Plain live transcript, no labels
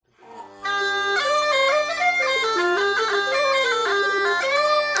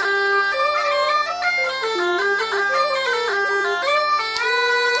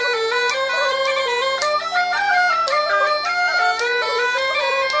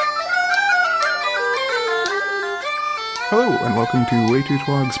Hello, and welcome to Way Too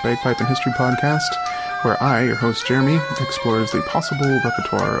Twog's Bagpipe and History Podcast, where I, your host Jeremy, explores the possible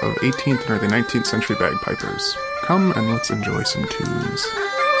repertoire of 18th and early 19th century bagpipers. Come and let's enjoy some tunes.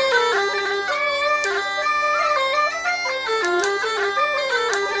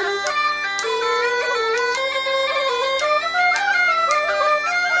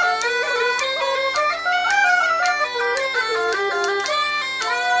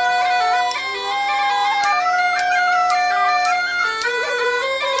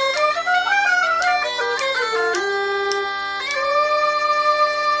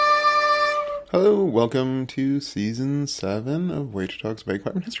 Hello, welcome to Season 7 of Way Too Twog's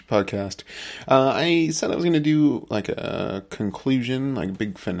Bagpipe and History Podcast. I said I was going to do like a conclusion, like a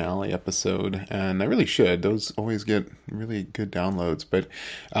big finale episode, and I really should. Those always get really good downloads, but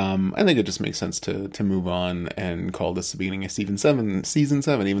I think it just makes sense to move on and call this the beginning of Season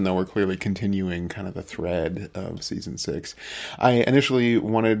 7, even though we're clearly continuing kind of the thread of Season 6. I initially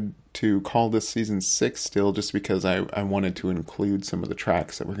wanted to call this Season 6 still just because I wanted to include some of the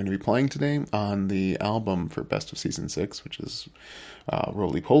tracks that we're going to be playing today on the album for Best of Season 6, which is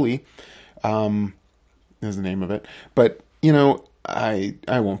Roly Poly, is the name of it. But, you know, I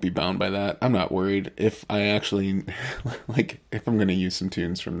won't be bound by that. I'm not worried. If I actually, like, if I'm going to use some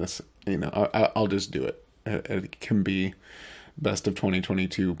tunes from this, you know, I'll just do it. It can be Best of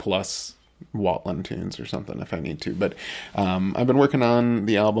 2022 plus Watland tunes or something if I need to, but I've been working on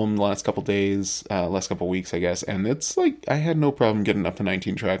the album the last couple days, last couple weeks I guess, and it's like I had no problem getting up to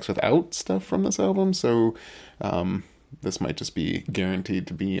 19 tracks without stuff from this album, so this might just be guaranteed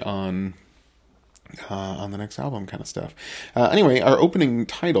to be on the next album kind of stuff. Anyway, our opening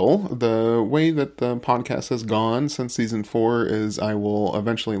title, the way that the podcast has gone since Season 4 is I will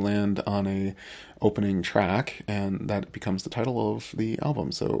eventually land on a opening track, and that becomes the title of the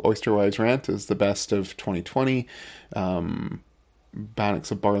album. So Oyster Wives Rant is the best of 2020.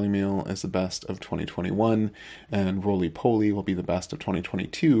 Bannocks of Barley Meal is the best of 2021, and Roly Poly will be the best of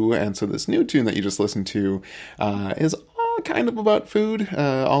 2022. And so this new tune that you just listened to is kind of about food.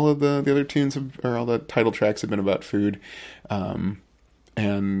 All of the other tunes or all the title tracks have been about food.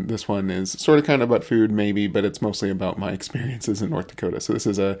 And this one is sort of kind of about food, maybe, but it's mostly about my experiences in North Dakota. So this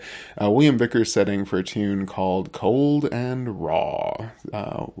is a William Vickers setting for a tune called Cold and Raw,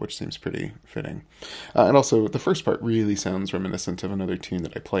 which seems pretty fitting. And also, the first part really sounds reminiscent of another tune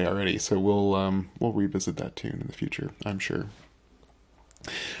that I play already, so we'll revisit that tune in the future, I'm sure.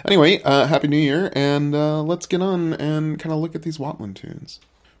 Anyway, Happy New Year, and let's get on and kind of look at these Watland tunes.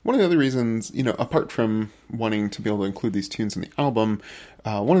 One of the other reasons, you know, apart from wanting to be able to include these tunes in the album,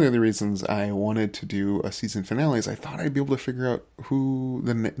 one of the other reasons I wanted to do a season finale is I thought I'd be able to figure out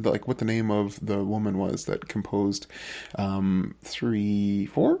what the name of the woman was that composed four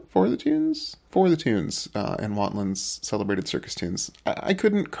of the tunes in Watland's celebrated circus tunes. I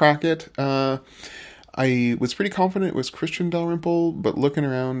couldn't crack it. I was pretty confident it was Christian Dalrymple, but looking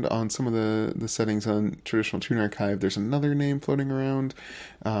around on some of the settings on Traditional Tune Archive, there's another name floating around,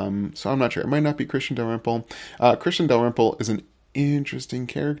 so I'm not sure. It might not be Christian Dalrymple. Christian Dalrymple is an interesting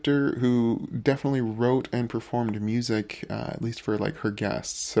character who definitely wrote and performed music, at least for like her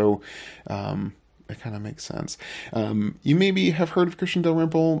guests, so it kind of makes sense. You maybe have heard of Christian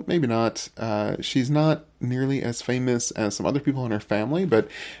Dalrymple, maybe not. She's not nearly as famous as some other people in her family, but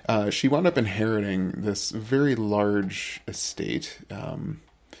she wound up inheriting this very large estate,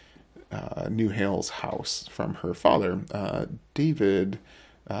 New Hales House, from her father, David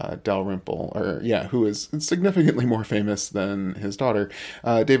Dalrymple, who is significantly more famous than his daughter.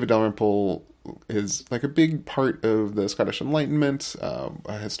 David Dalrymple is like a big part of the Scottish Enlightenment,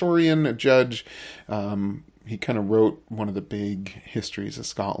 a historian, a judge. He kind of wrote one of the big histories of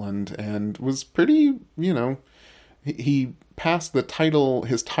Scotland and was pretty, you know, he passed his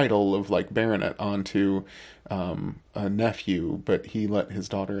title of like baronet onto a nephew, but he let his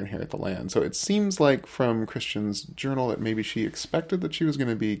daughter inherit the land. So it seems like from Christian's journal that maybe she expected that she was going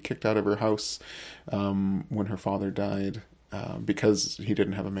to be kicked out of her house when her father died because he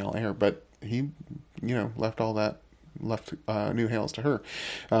didn't have a male heir, but he, you know, left New Hales to her,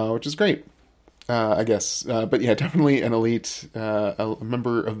 which is great, I guess. But yeah, definitely an elite, a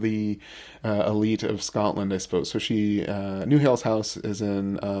member of the elite of Scotland, I suppose. So New Hales House is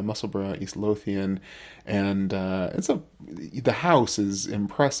in Musselburgh, East Lothian, and the house is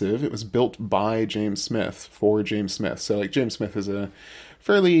impressive. It was built by James Smith for James Smith. So like James Smith is a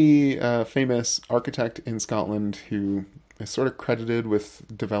fairly famous architect in Scotland who is sort of credited with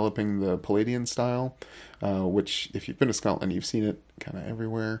developing the Palladian style, which, if you've been to Scotland, you've seen it kind of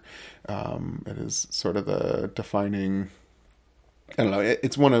everywhere. It is sort of the defining I don't know.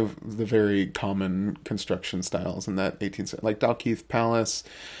 It's one of the very common construction styles in that 18th century, like Dalkeith Palace.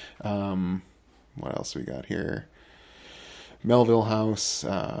 Um, what else we got here? Melville House.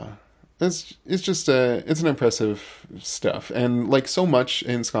 It's just it's an impressive stuff, and like so much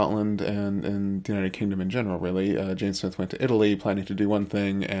in Scotland and the United Kingdom in general, really. Jane Smith went to Italy planning to do one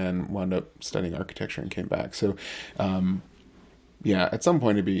thing and wound up studying architecture and came back. So, yeah, at some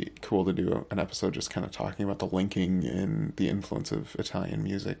point it'd be cool to do an episode just kind of talking about the linking and the influence of Italian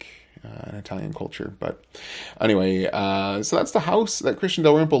music and Italian culture. But anyway, so that's the house that Christian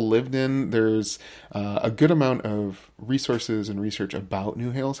Dalrymple lived in. There's a good amount of resources and research about New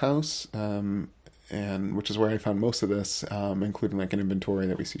Hale's house. And which is where I found most of this, including like an inventory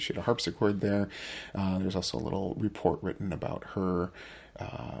that we see she had a harpsichord there. There's also a little report written about her,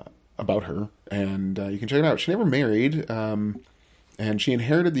 and you can check it out. She never married. And she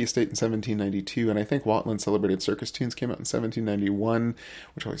inherited the estate in 1792, and I think Watlin's Celebrated Circus Tunes came out in 1791,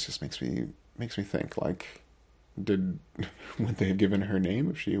 which always just makes me think, like, would they have given her name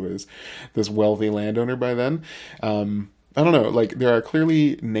if she was this wealthy landowner by then? I don't know. Like, there are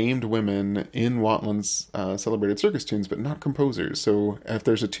clearly named women in Watlin's Celebrated Circus Tunes, but not composers. So if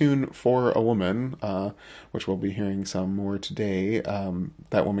there's a tune for a woman, which we'll be hearing some more today,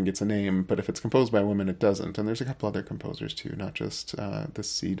 that woman gets a name. But if it's composed by a woman, it doesn't. And there's a couple other composers too, not just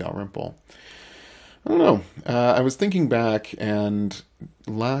this C. Dalrymple. I don't know. I was thinking back, and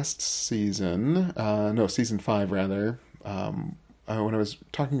last season, no, season 5 rather, when I was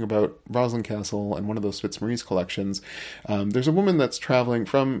talking about Roslin Castle and one of those Fitzmaurice collections, there's a woman that's traveling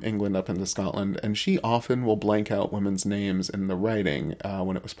from England up into Scotland, and she often will blank out women's names in the writing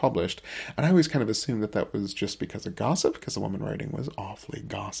when it was published. And I always kind of assumed that that was just because of gossip, because the woman writing was awfully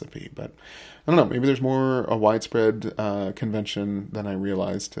gossipy. But I don't know, maybe there's more a widespread convention than I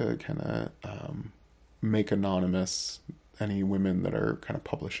realized to kind of make anonymous any women that are kind of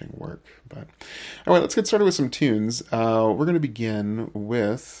publishing work. But all right, let's get started with some tunes. We're going to begin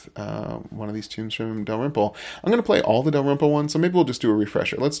with one of these tunes from Dalrymple. I'm going to play all the Dalrymple ones, so maybe we'll just do a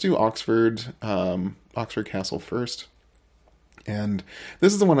refresher. Let's do Oxford Castle first. And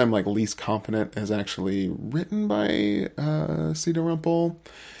this is the one I'm like least confident is actually written by C. Dalrymple.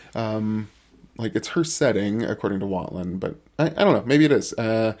 Like, it's her setting, according to Watling, but I don't know, maybe it is.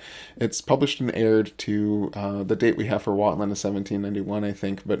 It's published and aired to the date we have for Watling is 1791, I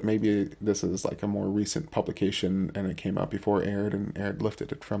think, but maybe this is like a more recent publication and it came out before aired, and aired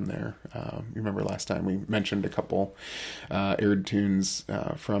lifted it from there. You remember last time we mentioned a couple aired tunes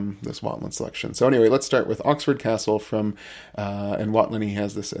from this Watling selection. So anyway, let's start with Oxford Castle from, and Watling, he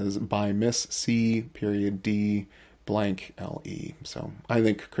has this as by Miss C. D. blank L.E. So I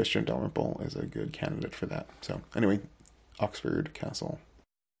think Christian Dalrymple is a good candidate for that. So anyway, Oxford Castle.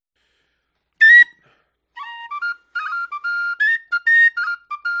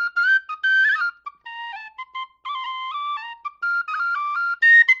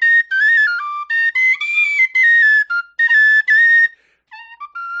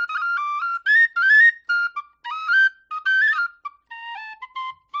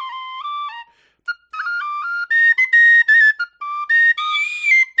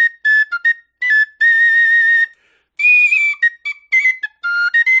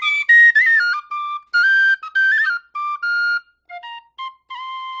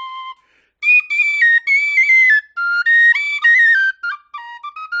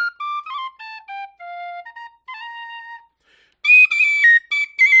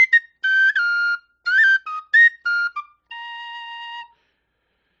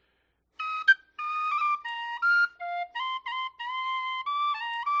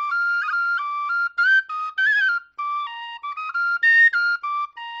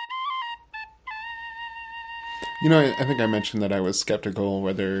 You know, I think I mentioned that I was skeptical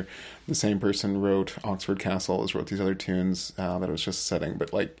whether the same person wrote Oxford Castle as wrote these other tunes, that it was just setting,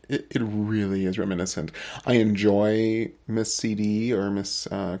 but like it really is reminiscent. I enjoy Miss CD or Miss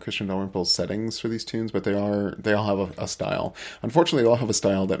Christian Dalrymple's settings for these tunes, but they all have a style. Unfortunately, they all have a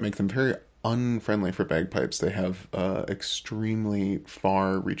style that make them very unfriendly for bagpipes. They have extremely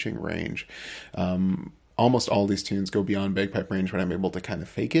far-reaching range. Almost all these tunes go beyond bagpipe range when I'm able to kind of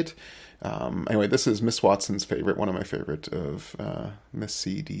fake it. Anyway, this is Miss Watson's favorite, one of my favorite of Miss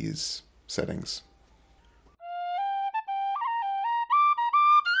CD's settings.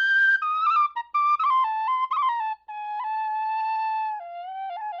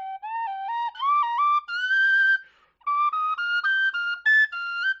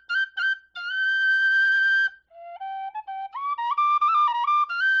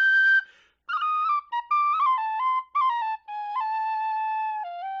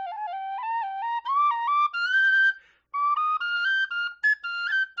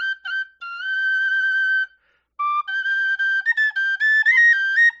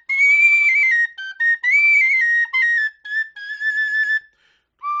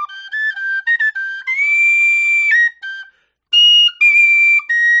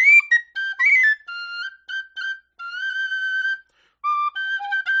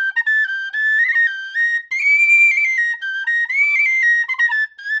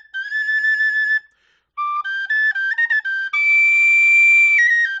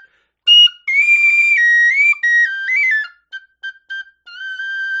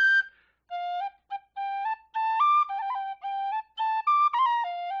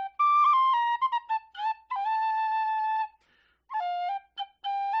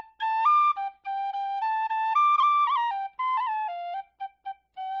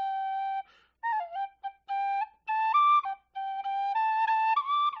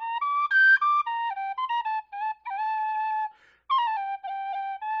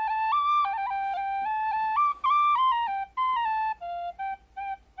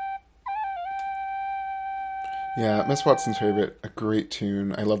 Yeah, Miss Watson's Favorite, a great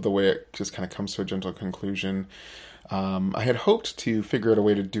tune. I love the way it just kind of comes to a gentle conclusion. I had hoped to figure out a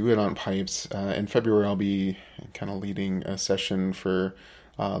way to do it on pipes. In February, I'll be kind of leading a session for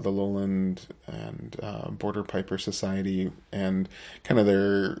the Lowland and Border Piper Society, and kind of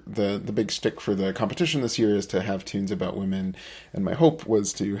the big stick for the competition this year is to have tunes about women. And my hope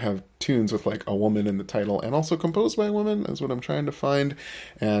was to have tunes with like a woman in the title and also composed by a woman, is what I'm trying to find.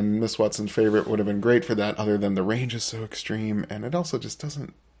 And Miss Watson's Favorite would have been great for that, other than the range is so extreme, and it also just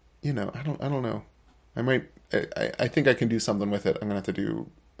doesn't, I don't know. I might. I think I can do something with it. I'm gonna have to do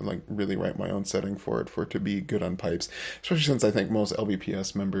like really write my own setting for it to be good on pipes. Especially since I think most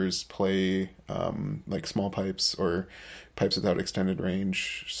LVPS members play like small pipes or pipes without extended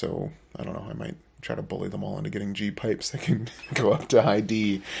range. So I don't know. I might try to bully them all into getting G pipes that can go up to high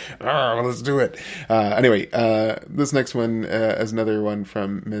D. Let's do it. Anyway, this next one is another one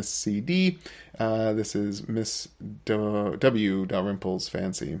from Miss CD. This is Miss W. Dalrymple's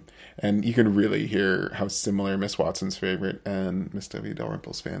Fancy. And you can really hear how similar Miss Watson's Favorite and Miss W.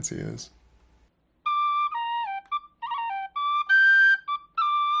 Dalrymple's Fancy is.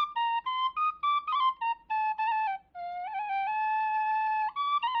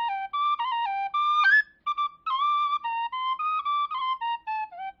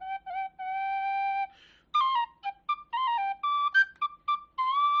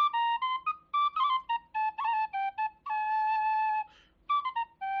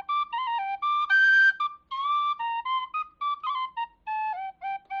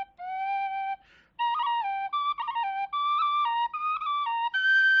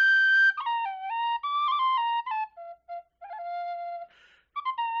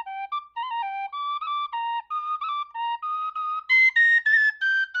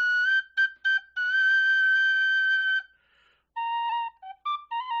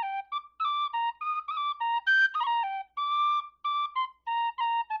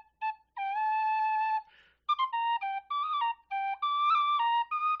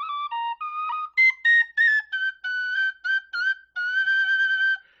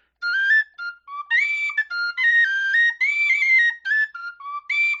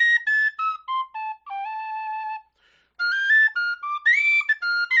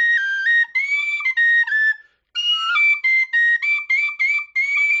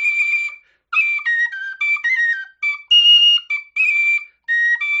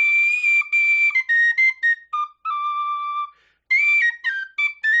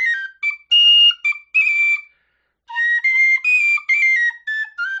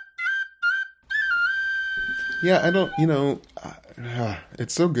 Yeah, I don't,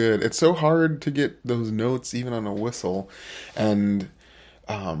 it's so good. It's so hard to get those notes even on a whistle. And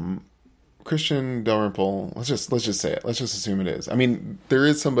um, Christian Dalrymple, let's just say it. Let's just assume it is. I mean,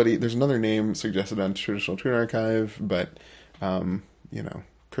 there's another name suggested on Traditional Tune Archive, but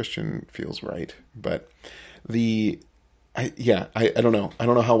Christian feels right. But the I don't know. I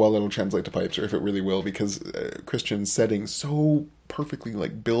don't know how well it'll translate to pipes or if it really will, because Christian's setting so perfectly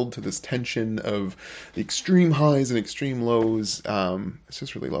like build to this tension of the extreme highs and extreme lows. It's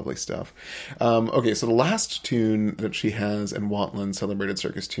just really lovely stuff. Okay, so the last tune that she has in Watland Celebrated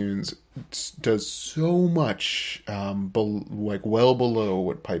Circus Tunes does so much like well below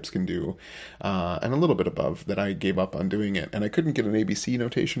what pipes can do, and a little bit above that I gave up on doing it, and I couldn't get an ABC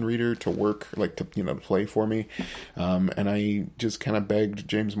notation reader to work, like to play for me, and I just kind of begged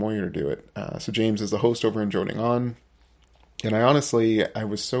James Moyer to do it. So James is the host over in Joning On. And I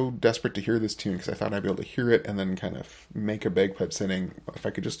was so desperate to hear this tune because I thought I'd be able to hear it and then kind of make a bagpipe setting if I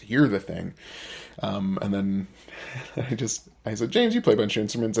could just hear the thing. And then I said, James, you play a bunch of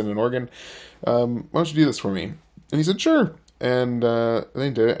instruments and an organ. Why don't you do this for me? And he said, sure. And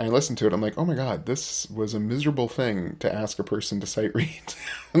they did it, and I listened to it. I'm like, oh my god, this was a miserable thing to ask a person to sight read,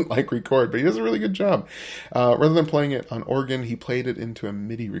 like record. But he does a really good job. Rather than playing it on organ, he played it into a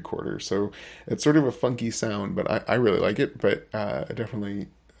MIDI recorder. So it's sort of a funky sound, but I really like it. But it definitely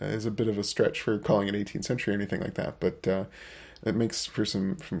is a bit of a stretch for calling it 18th century or anything like that. But it makes for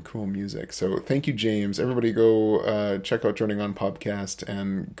some cool music. So thank you, James. Everybody go check out Joining On Podcast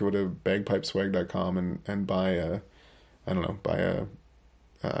and go to bagpipeswag.com and buy a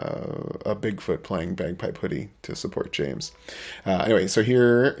Bigfoot playing bagpipe hoodie to support James. Anyway, so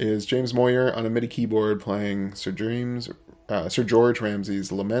here is James Moyer on a MIDI keyboard playing Sir George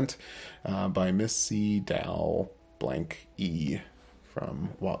Ramsay's Lament by Miss C. Dal blank E from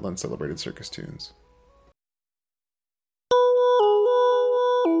Watland Celebrated Circus Tunes.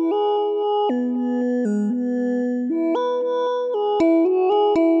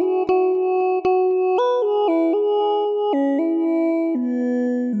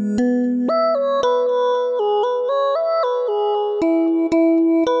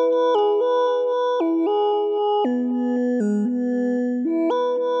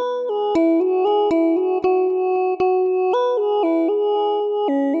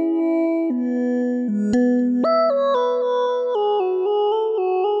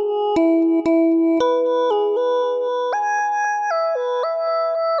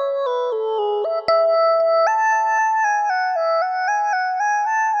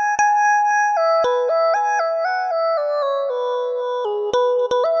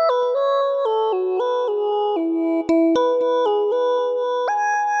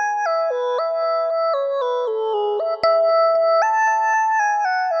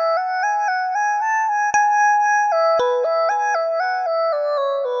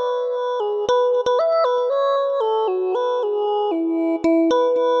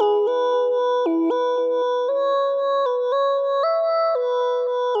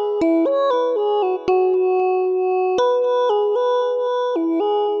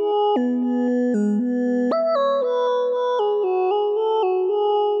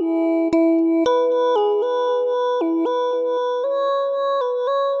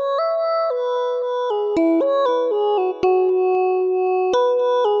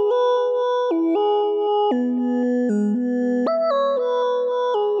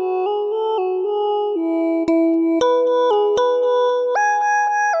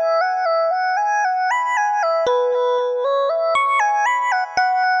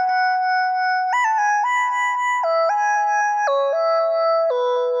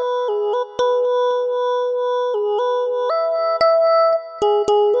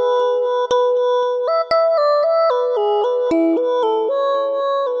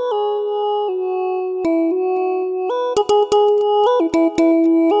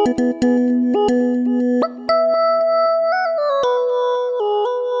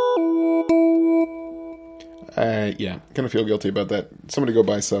 feel guilty about that. Somebody go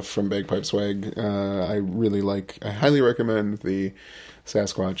buy stuff from Bagpipe Swag. I highly recommend the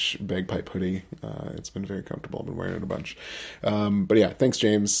Sasquatch bagpipe hoodie. It's been very comfortable. I've been wearing it a bunch. But yeah, thanks,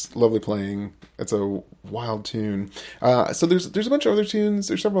 James. Lovely playing. It's a wild tune. So there's a bunch of other tunes.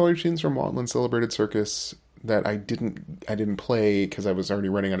 There's several other tunes from Watland Celebrated Circus that I didn't play because I was already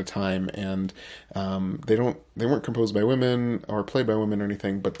running out of time, and they weren't composed by women or played by women or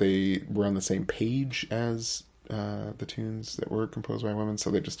anything, but they were on the same page as the tunes that were composed by women, so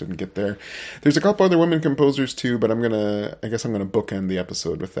they just didn't get there. There's a couple other women composers too, but I guess I'm gonna bookend the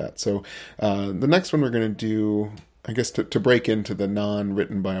episode with that. So the next one we're gonna do, I guess to break into the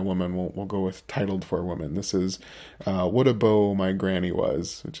non-written by a woman, we'll go with Titled for a Woman. This is What a Beau My Granny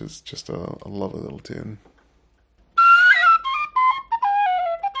Was, which is just a lovely little tune.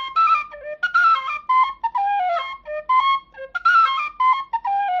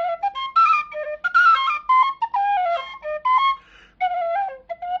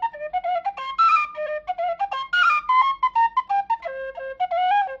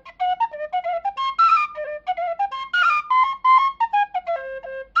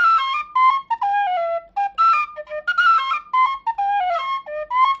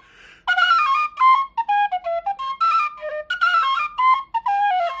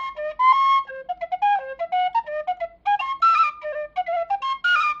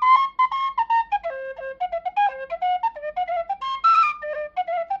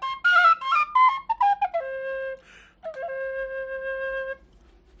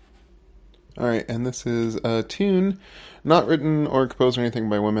 Alright, and this is a tune not written or composed or anything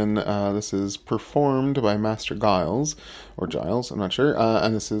by women. This is performed by Master Giles, or Giles, I'm not sure.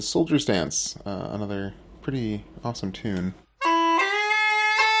 And this is Soldier's Dance, another pretty awesome tune.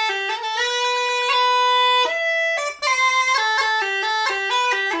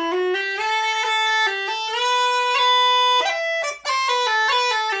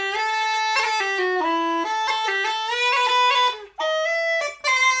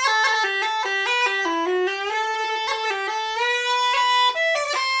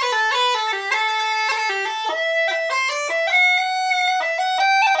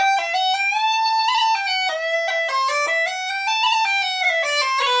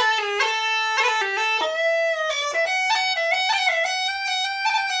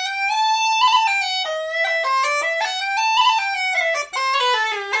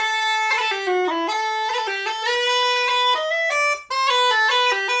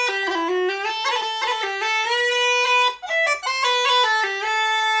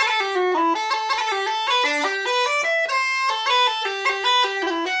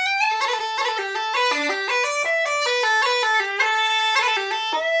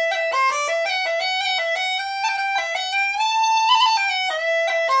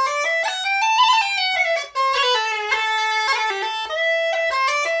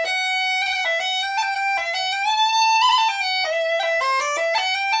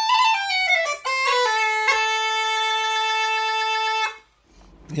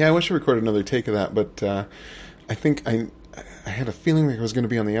 Yeah, I wish I recorded another take of that, but I think I had a feeling that it was going to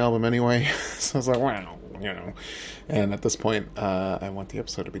be on the album anyway, so I was like, wow, And at this point, I want the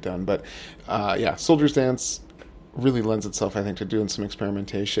episode to be done. But yeah, Soldier's Dance really lends itself, I think, to doing some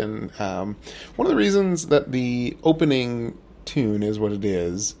experimentation. One of the reasons that the opening tune is what it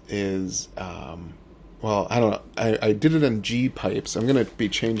is well, I don't know. I did it in G pipes. I'm going to be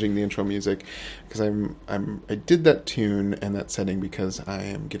changing the intro music because I did that tune and that setting because I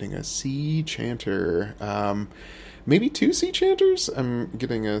am getting a C chanter. Maybe 2 C chanters. I'm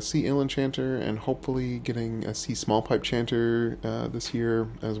getting a C uilleann chanter and hopefully getting a C small pipe chanter this year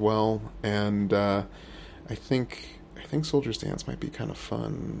as well. And I think Soldier's Dance might be kind of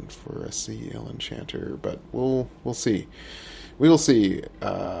fun for a C uilleann chanter, but we'll see. We will see.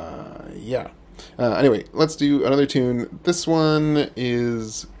 Yeah. Anyway, let's do another tune. This one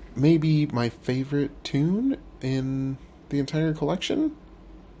is maybe my favorite tune in the entire collection.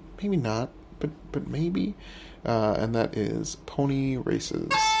 Maybe not, but maybe. And that is Pony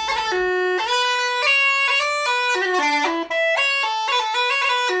Races.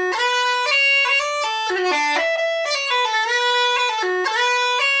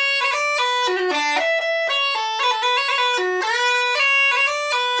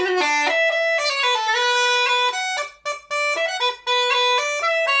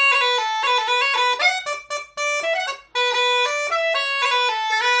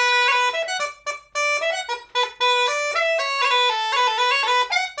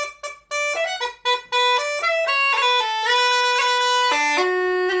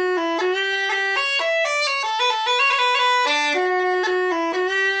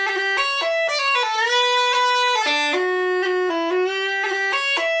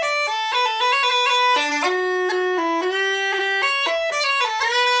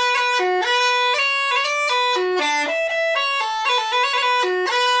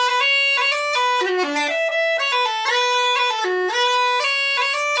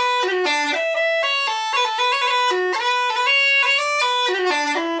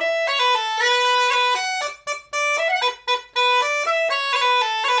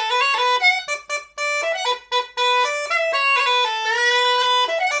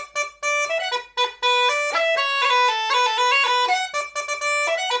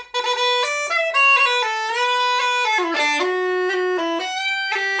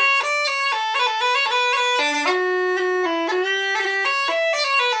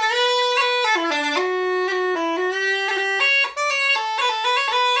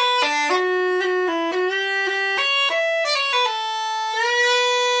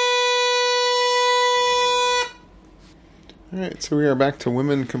 Alright, so we are back to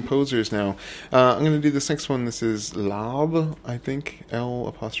women composers now. I'm going to do this next one. This is Laab, I think. L'Abbe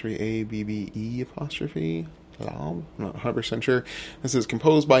apostrophe. Laab? I'm not 100% sure. This is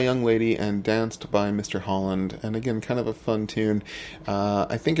composed by a young lady and danced by Mr. Holland. And again, kind of a fun tune.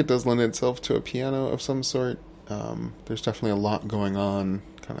 I think it does lend itself to a piano of some sort. There's definitely a lot going on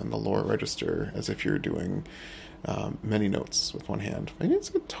kind of in the lower register, as if you're doing many notes with one hand. Maybe it's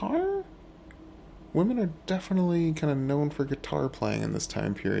guitar? Women are definitely kind of known for guitar playing in this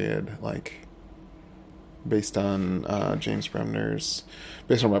time period, like based on Robert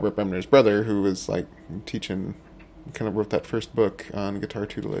Bremner's brother, who was like teaching, kind of wrote that first book on guitar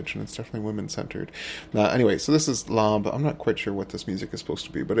tutelage, and it's definitely women-centered. Anyway, so this is Laab. I'm not quite sure what this music is supposed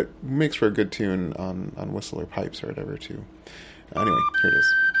to be, but it makes for a good tune on whistle or pipes or whatever, too. Anyway, here it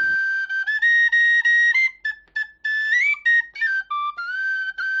is.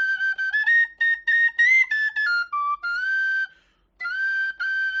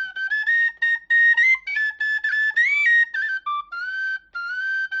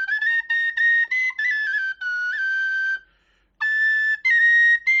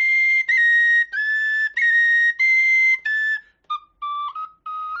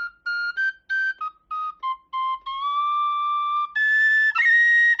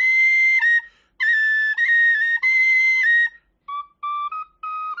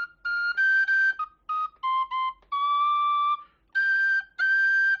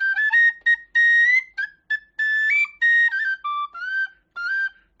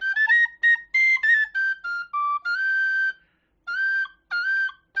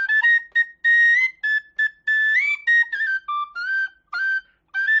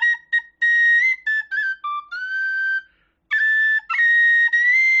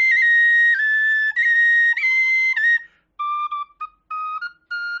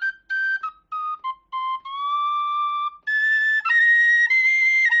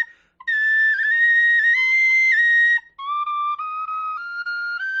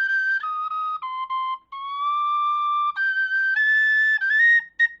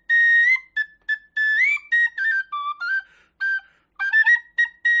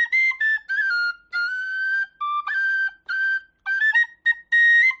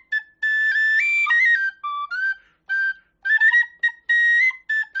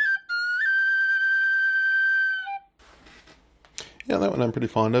 Yeah, that one I'm pretty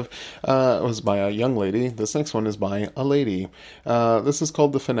fond of. It was by a young lady. This next one is by a lady. This is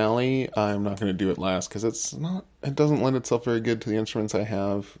called the finale. I'm not going to do it last because it doesn't lend itself very good to the instruments I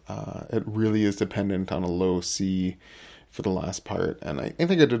have. It really is dependent on a low C for the last part, and I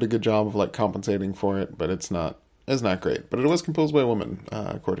think I did a good job of like compensating for it, but it's not great. But it was composed by a woman,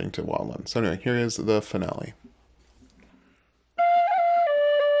 according to Wildland. So anyway, here is the finale.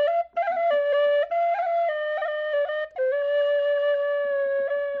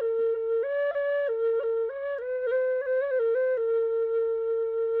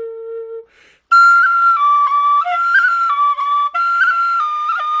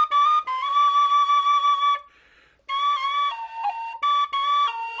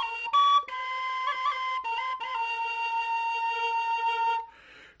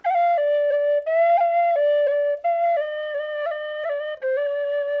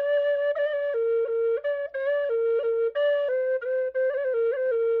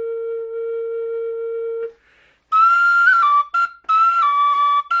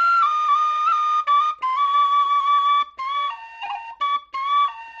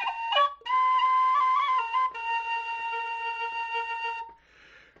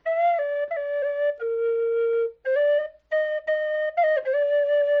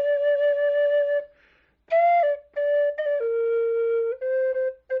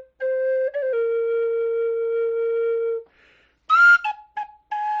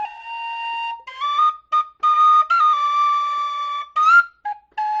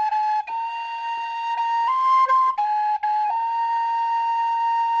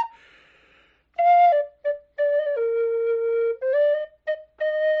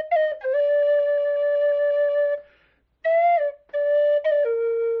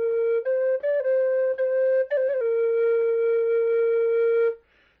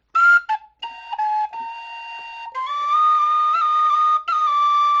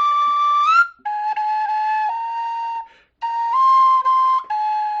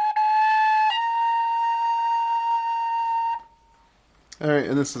 Alright,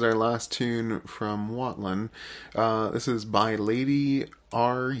 and this is our last tune from Watlan. This is by Lady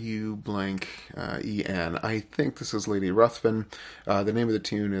R-U blank E-N. I think this is Lady Ruthven. The name of the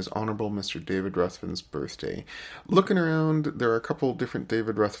tune is Honorable Mr. David Ruthven's Birthday. Looking around, there are a couple different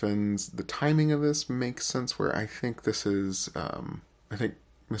David Ruthvens. The timing of this makes sense where I think this is, I think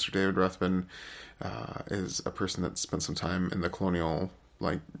Mr. David Ruthven is a person that spent some time in the colonial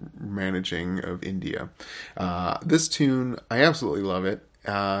managing of India. This tune, I absolutely love it.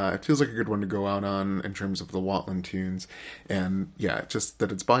 It feels like a good one to go out on in terms of the Watland tunes. And yeah, just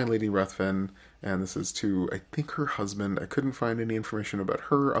that it's by Lady Ruthven, and this is to, I think, her husband. I couldn't find any information about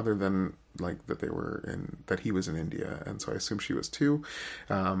her other than that he was in India, and so I assume she was too.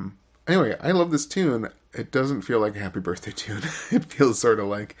 Anyway, I love this tune. It doesn't feel like a happy birthday tune. It feels sort of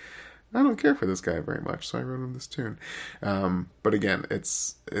like, I don't care for this guy very much, so I wrote him this tune. But again,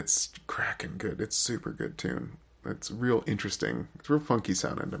 it's cracking good. It's super good tune. It's real interesting. It's real funky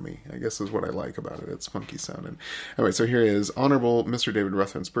sounding to me, I guess is what I like about it. It's funky sounding. Anyway, so here is Honorable Mr. David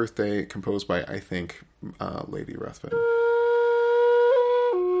Ruthven's Birthday, composed by, I think, Lady Ruthven.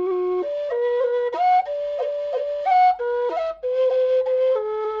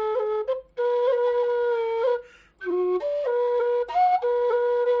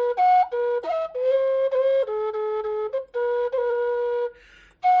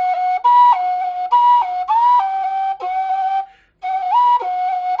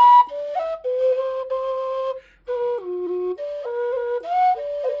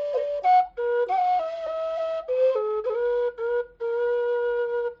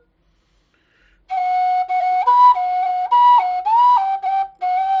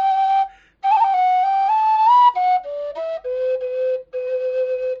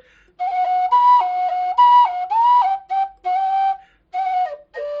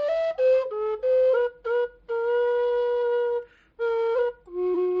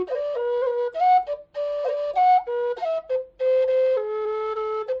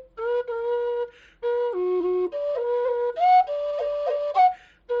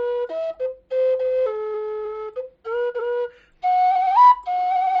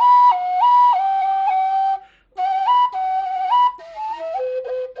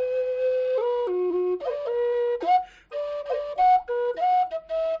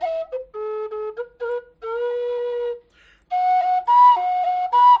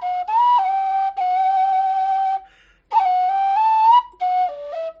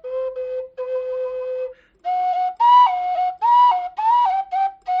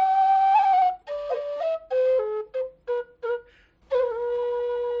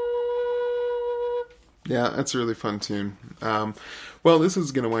 Yeah, that's a really fun tune. Well, this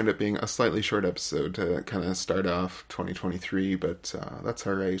is going to wind up being a slightly short episode to kind of start off 2023, but that's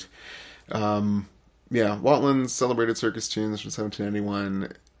all right. Yeah, Watland's Celebrated Circus Tunes from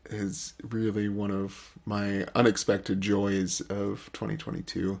 1791 is really one of my unexpected joys of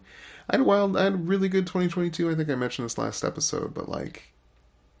 2022. I had a really good 2022. I think I mentioned this last episode, but I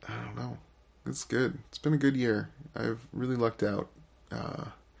don't know. It's good. It's been a good year. I've really lucked out.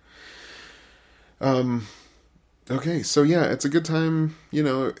 Okay, so yeah, it's a good time,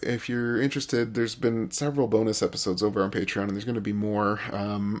 if you're interested. There's been several bonus episodes over on Patreon, and there's going to be more.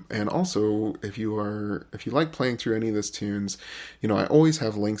 And also, if you like playing through any of these tunes, I always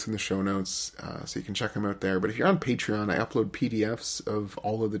have links in the show notes, so you can check them out there. But if you're on Patreon, I upload PDFs of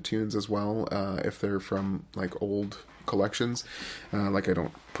all of the tunes as well, if they're from old collections. I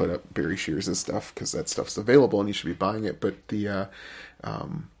don't put up Barry Shears' stuff because that stuff's available and you should be buying it. But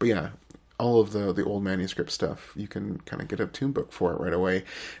but yeah, all of the old manuscript stuff, you can kind of get a tune book for it right away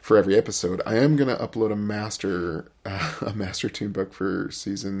for every episode. I am going to upload a master tune book for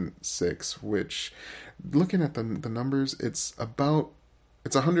season 6, which, looking at the numbers, it's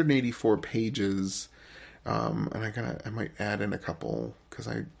 184 pages. And I might add in a couple because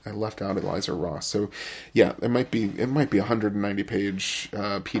I left out Eliza Ross. So yeah, it might be 190 page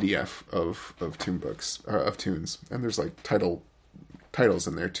PDF of tune books, of tunes, and there's titles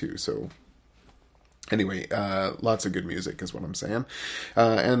in there too. So anyway, lots of good music is what I'm saying.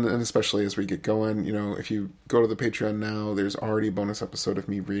 And especially as we get going, if you go to the Patreon now, there's already a bonus episode of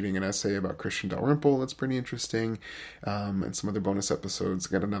me reading an essay about Christian Dalrymple. That's pretty interesting. And some other bonus episodes.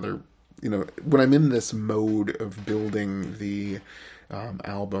 Got another, when I'm in this mode of building the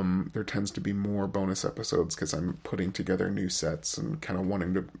album, there tends to be more bonus episodes because I'm putting together new sets and kind of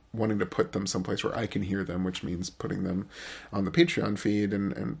wanting to put them someplace where I can hear them, which means putting them on the Patreon feed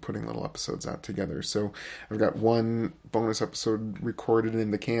and putting little episodes out together. So I've got one bonus episode recorded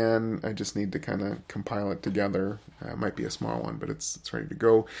in the can. I just need to kind of compile it together. It might be a small one, but it's ready to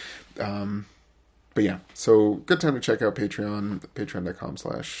go. But yeah, so good time to check out Patreon,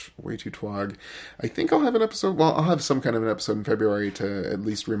 patreon.com/waytotwog. I think I'll have an episode, well, I'll have some kind of an episode in February to at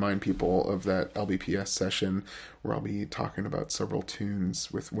least remind people of that LBPS session where I'll be talking about several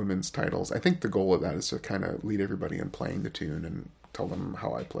tunes with women's titles. I think the goal of that is to kind of lead everybody in playing the tune and tell them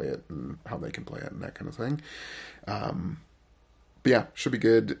how I play it and how they can play it and that kind of thing. But yeah, should be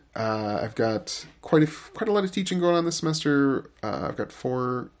good. I've got quite a lot of teaching going on this semester. I've got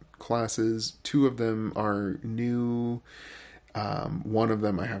 4 classes. 2 of them are new. One of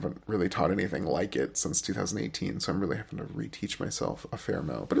them I haven't really taught anything like it since 2018, so I'm really having to reteach myself a fair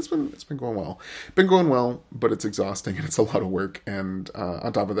amount. But it's been going well. Been going well, but it's exhausting and it's a lot of work. And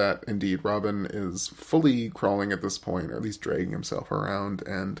on top of that, indeed, Robin is fully crawling at this point, or at least dragging himself around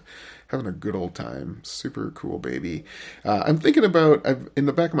and having a good old time. Super cool baby. I'm thinking about, in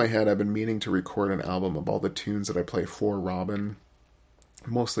the back of my head, I've been meaning to record an album of all the tunes that I play for Robin,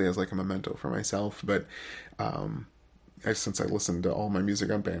 mostly as like a memento for myself, but since I listened to all my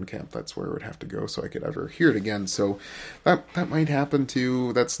music on Bandcamp, that's where it would have to go so I could ever hear it again. So that might happen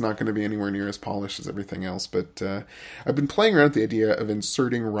too. That's not going to be anywhere near as polished as everything else, but I've been playing around with the idea of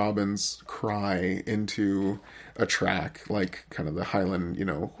inserting Robin's cry into a track, like kind of the Highland,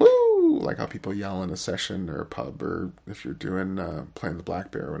 woo, like how people yell in a session or a pub, or if you're doing playing the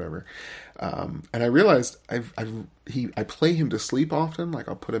Black Bear or whatever. And I realized I play him to sleep often. Like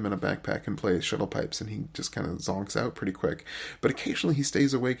I'll put him in a backpack and play Shuttle Pipes, and he just kind of zonks out pretty quick. But occasionally he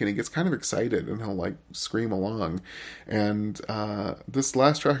stays awake and he gets kind of excited and he'll like scream along. And this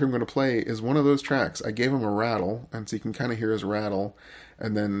last track I'm going to play is one of those tracks. I gave him a rattle, and so you can kind of hear his rattle.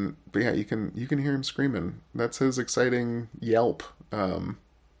 And then, but yeah, you can hear him screaming. That's his exciting yelp.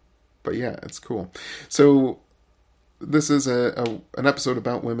 But yeah, it's cool. So this is an episode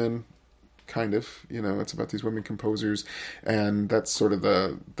about women, kind of. It's about these women composers, and that's sort of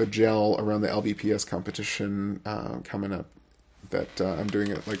the gel around the LBPS competition coming up that I'm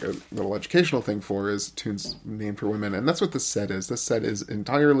doing it like a little educational thing for, is tunes named for women. And that's what this set is. This set is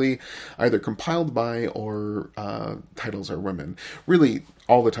entirely either compiled by or titles are women. Really,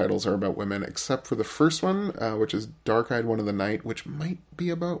 all the titles are about women except for the first one, which is Dark-Eyed One of the Night, which might be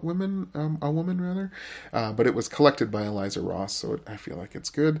about women, a woman rather. But it was collected by Eliza Ross, so I feel like it's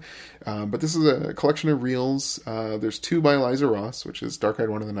good. But this is a collection of reels. There's 2 by Eliza Ross, which is Dark-Eyed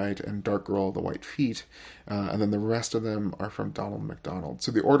One of the Night and Dark Girl of the White Feet. And then the rest of them are from Donald McDonald.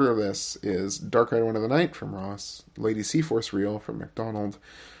 So the order of this is Dark-Eyed One of the Night from Ross, Lady Seaforth reel from McDonald,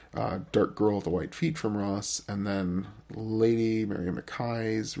 Dark Girl of the White Feet from Ross, and then Lady Mary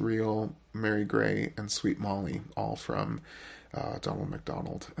Mackay's reel, Mary Gray, and Sweet Molly, all from Donald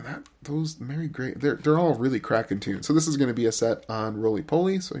McDonald. And those Mary Gray, they're all really cracking tunes. So this is going to be a set on Roly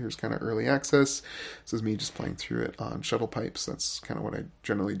Poly, so here's kind of early access. This is me just playing through it on Shuttle Pipes. That's kind of what I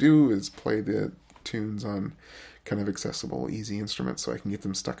generally do, is play the tunes on kind of accessible, easy instruments so I can get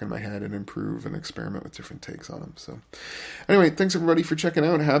them stuck in my head and improve and experiment with different takes on them. So anyway, thanks everybody for checking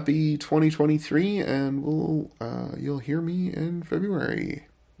out. Happy 2023, and you'll hear me in February.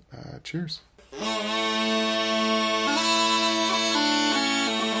 Cheers.